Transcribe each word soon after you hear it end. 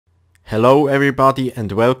Hello everybody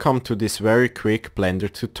and welcome to this very quick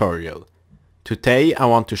Blender tutorial. Today I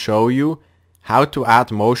want to show you how to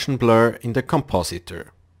add motion blur in the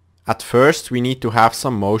compositor. At first we need to have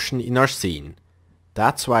some motion in our scene.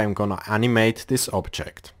 That's why I'm gonna animate this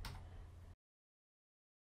object.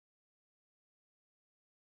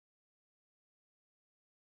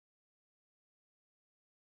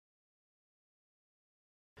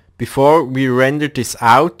 Before we render this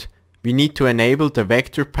out, we need to enable the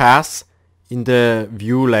vector path in the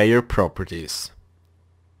view layer properties.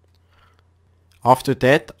 After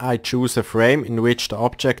that, I choose a frame in which the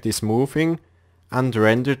object is moving and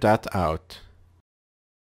render that out.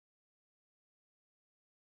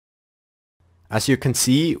 As you can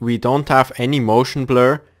see, we don't have any motion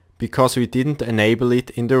blur because we didn't enable it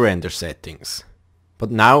in the render settings. But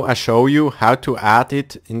now I show you how to add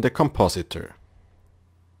it in the compositor.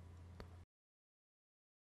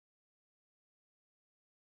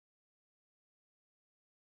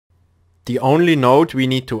 The only node we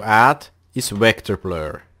need to add is vector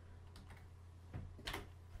blur.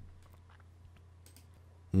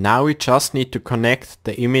 Now we just need to connect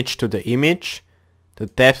the image to the image, the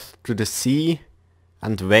depth to the sea,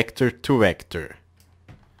 and vector to vector.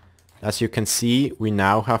 As you can see, we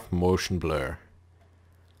now have motion blur.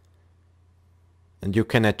 And you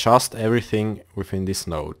can adjust everything within this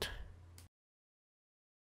node.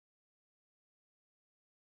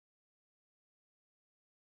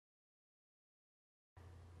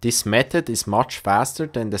 This method is much faster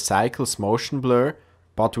than the cycle's motion blur,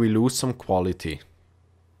 but we lose some quality.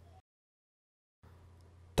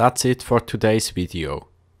 That's it for today's video.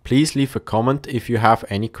 Please leave a comment if you have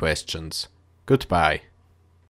any questions. Goodbye.